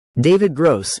David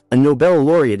Gross, a Nobel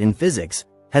laureate in physics,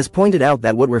 has pointed out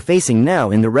that what we're facing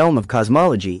now in the realm of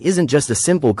cosmology isn't just a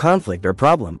simple conflict or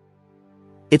problem.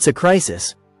 It's a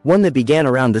crisis, one that began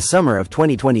around the summer of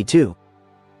 2022.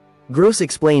 Gross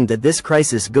explained that this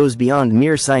crisis goes beyond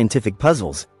mere scientific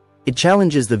puzzles. It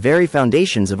challenges the very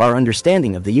foundations of our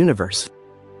understanding of the universe.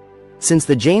 Since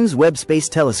the James Webb Space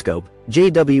Telescope,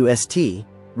 JWST,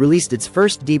 released its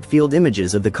first deep-field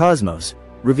images of the cosmos,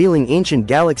 revealing ancient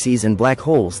galaxies and black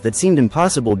holes that seemed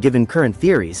impossible given current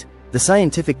theories, the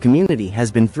scientific community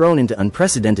has been thrown into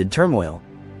unprecedented turmoil.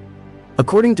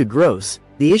 According to Gross,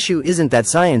 the issue isn't that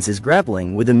science is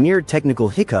grappling with a mere technical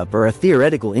hiccup or a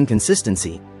theoretical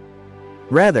inconsistency.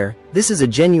 Rather, this is a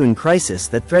genuine crisis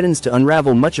that threatens to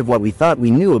unravel much of what we thought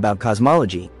we knew about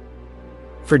cosmology.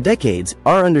 For decades,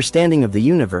 our understanding of the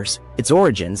universe, its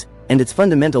origins, and its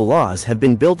fundamental laws have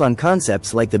been built on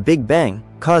concepts like the Big Bang,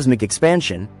 cosmic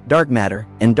expansion, dark matter,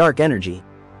 and dark energy.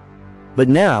 But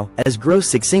now, as Gross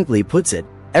succinctly puts it,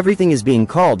 everything is being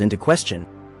called into question.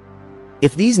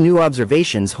 If these new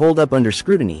observations hold up under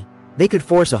scrutiny, they could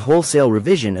force a wholesale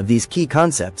revision of these key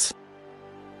concepts.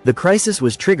 The crisis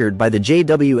was triggered by the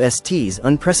JWST's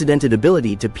unprecedented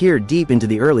ability to peer deep into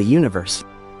the early universe.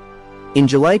 In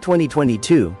July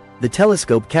 2022, the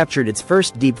telescope captured its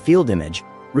first deep field image,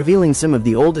 revealing some of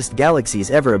the oldest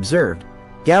galaxies ever observed,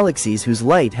 galaxies whose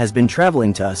light has been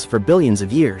traveling to us for billions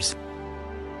of years.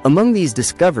 Among these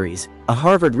discoveries, a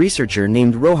Harvard researcher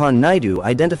named Rohan Naidu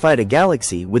identified a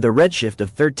galaxy with a redshift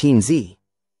of 13Z.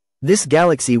 This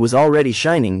galaxy was already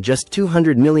shining just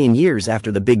 200 million years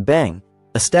after the Big Bang,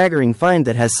 a staggering find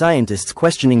that has scientists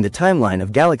questioning the timeline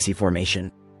of galaxy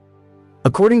formation.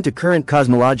 According to current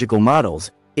cosmological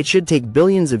models, it should take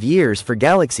billions of years for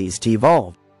galaxies to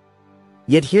evolve.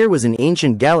 Yet here was an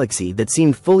ancient galaxy that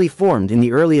seemed fully formed in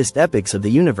the earliest epochs of the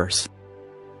universe.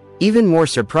 Even more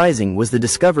surprising was the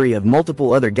discovery of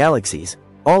multiple other galaxies,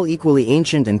 all equally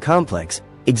ancient and complex,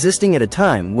 existing at a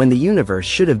time when the universe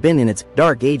should have been in its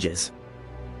dark ages.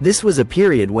 This was a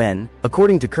period when,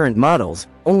 according to current models,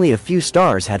 only a few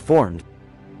stars had formed.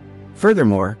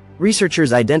 Furthermore,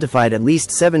 researchers identified at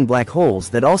least 7 black holes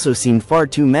that also seemed far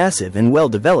too massive and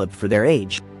well-developed for their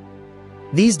age.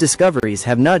 These discoveries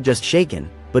have not just shaken,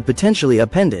 but potentially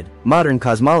upended, modern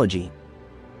cosmology.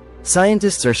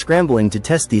 Scientists are scrambling to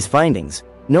test these findings,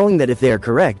 knowing that if they are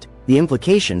correct, the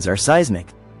implications are seismic.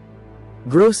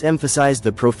 Gross emphasized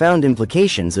the profound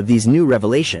implications of these new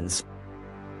revelations.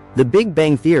 The Big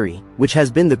Bang theory, which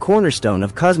has been the cornerstone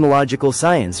of cosmological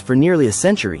science for nearly a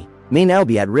century, may now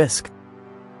be at risk.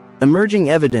 Emerging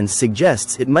evidence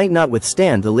suggests it might not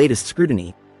withstand the latest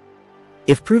scrutiny.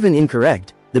 If proven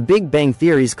incorrect, the Big Bang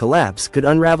theory's collapse could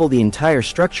unravel the entire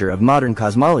structure of modern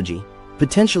cosmology,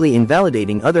 potentially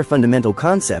invalidating other fundamental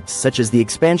concepts such as the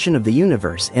expansion of the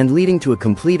universe and leading to a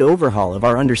complete overhaul of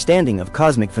our understanding of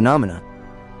cosmic phenomena.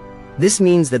 This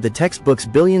means that the textbooks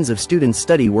billions of students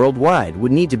study worldwide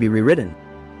would need to be rewritten.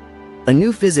 A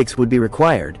new physics would be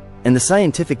required, and the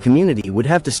scientific community would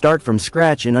have to start from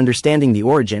scratch in understanding the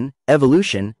origin,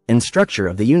 evolution, and structure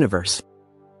of the universe.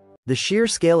 The sheer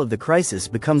scale of the crisis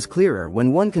becomes clearer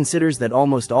when one considers that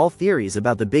almost all theories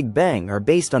about the Big Bang are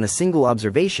based on a single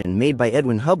observation made by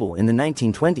Edwin Hubble in the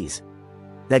 1920s.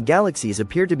 That galaxies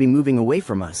appear to be moving away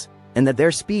from us, and that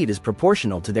their speed is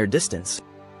proportional to their distance.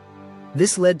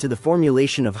 This led to the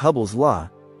formulation of Hubble's law,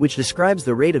 which describes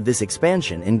the rate of this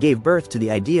expansion and gave birth to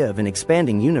the idea of an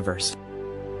expanding universe.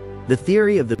 The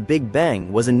theory of the Big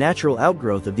Bang was a natural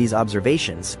outgrowth of these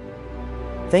observations.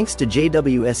 Thanks to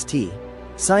JWST,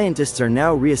 scientists are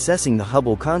now reassessing the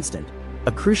Hubble constant,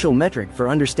 a crucial metric for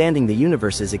understanding the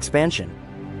universe's expansion.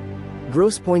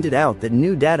 Gross pointed out that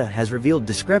new data has revealed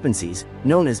discrepancies,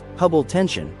 known as Hubble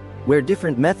tension, where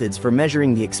different methods for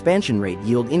measuring the expansion rate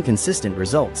yield inconsistent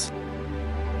results.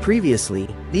 Previously,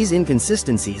 these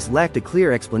inconsistencies lacked a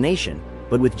clear explanation,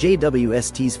 but with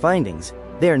JWST's findings,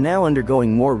 they are now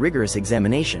undergoing more rigorous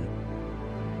examination.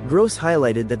 Gross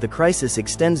highlighted that the crisis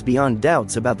extends beyond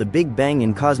doubts about the Big Bang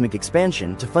and cosmic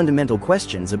expansion to fundamental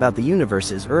questions about the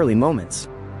universe's early moments.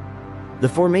 The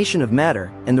formation of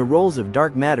matter and the roles of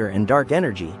dark matter and dark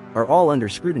energy are all under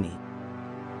scrutiny.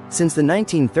 Since the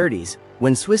 1930s,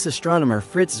 when Swiss astronomer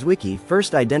Fritz Zwicky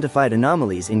first identified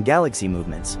anomalies in galaxy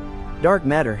movements, dark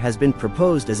matter has been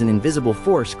proposed as an invisible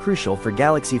force crucial for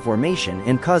galaxy formation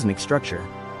and cosmic structure.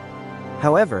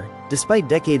 However, despite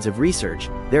decades of research,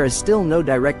 there is still no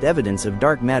direct evidence of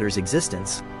dark matter's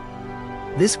existence.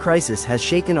 This crisis has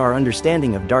shaken our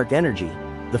understanding of dark energy,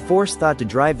 the force thought to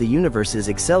drive the universe's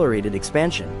accelerated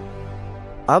expansion.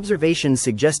 Observations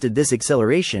suggested this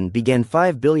acceleration began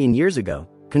 5 billion years ago,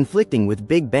 conflicting with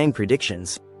Big Bang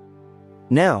predictions.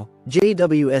 Now,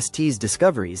 JWST's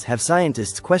discoveries have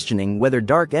scientists questioning whether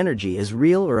dark energy is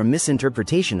real or a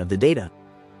misinterpretation of the data.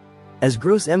 As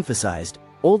Gross emphasized,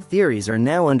 old theories are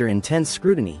now under intense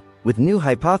scrutiny, with new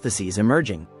hypotheses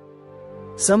emerging.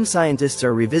 Some scientists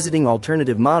are revisiting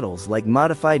alternative models like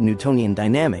modified Newtonian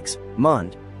dynamics,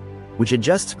 MOND, which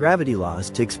adjusts gravity laws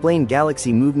to explain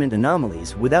galaxy movement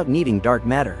anomalies without needing dark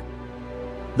matter.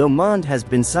 Though MOND has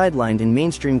been sidelined in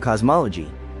mainstream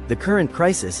cosmology, the current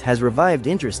crisis has revived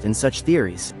interest in such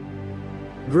theories.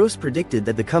 Gross predicted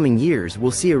that the coming years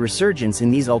will see a resurgence in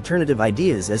these alternative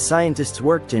ideas as scientists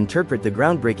work to interpret the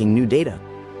groundbreaking new data.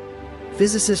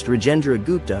 Physicist Rentra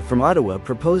Gupta from Ottawa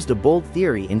proposed a bold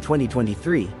theory in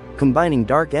 2023, combining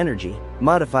dark energy,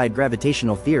 modified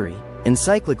gravitational theory, and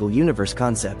cyclical universe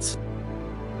concepts.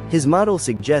 His model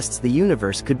suggests the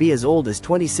universe could be as old as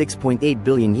 26.8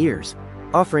 billion years,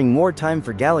 offering more time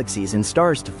for galaxies and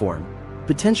stars to form,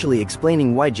 potentially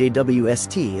explaining why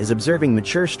JWST is observing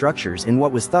mature structures in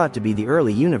what was thought to be the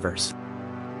early universe.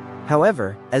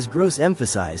 However, as Gross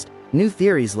emphasized, new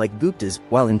theories like Gupta's,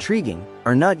 while intriguing,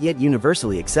 are not yet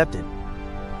universally accepted.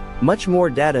 Much more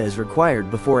data is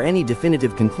required before any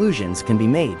definitive conclusions can be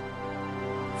made.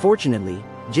 Fortunately,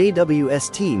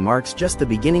 JWST marks just the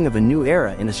beginning of a new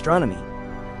era in astronomy.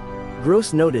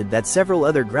 Gross noted that several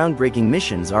other groundbreaking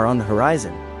missions are on the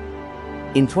horizon.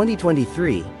 In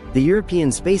 2023, the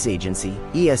European Space Agency,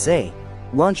 ESA,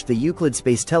 launched the Euclid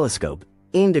Space Telescope,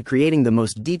 aimed at creating the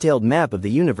most detailed map of the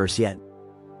universe yet.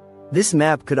 This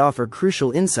map could offer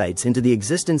crucial insights into the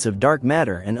existence of dark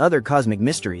matter and other cosmic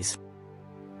mysteries.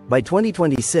 By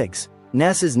 2026,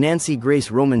 NASA's Nancy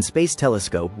Grace Roman Space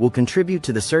Telescope will contribute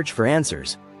to the search for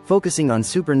answers, focusing on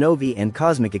supernovae and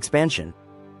cosmic expansion.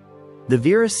 The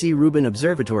Vera C. Rubin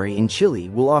Observatory in Chile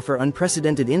will offer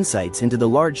unprecedented insights into the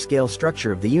large-scale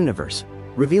structure of the universe,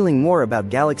 revealing more about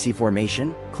galaxy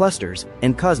formation, clusters,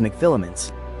 and cosmic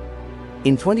filaments.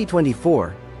 In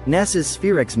 2024, NASA's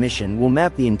SPHEREx mission will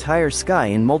map the entire sky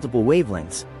in multiple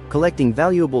wavelengths, collecting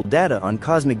valuable data on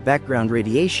cosmic background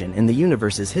radiation and the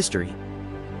universe's history.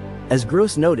 As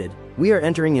Gross noted, we are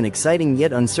entering an exciting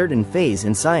yet uncertain phase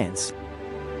in science.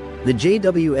 The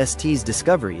JWST's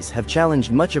discoveries have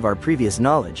challenged much of our previous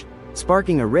knowledge,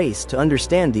 sparking a race to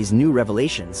understand these new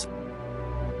revelations.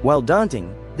 While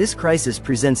daunting, this crisis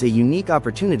presents a unique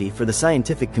opportunity for the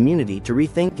scientific community to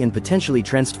rethink and potentially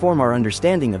transform our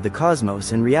understanding of the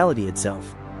cosmos and reality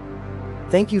itself.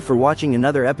 Thank you for watching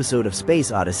another episode of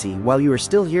Space Odyssey. While you are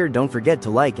still here, don't forget to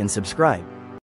like and subscribe.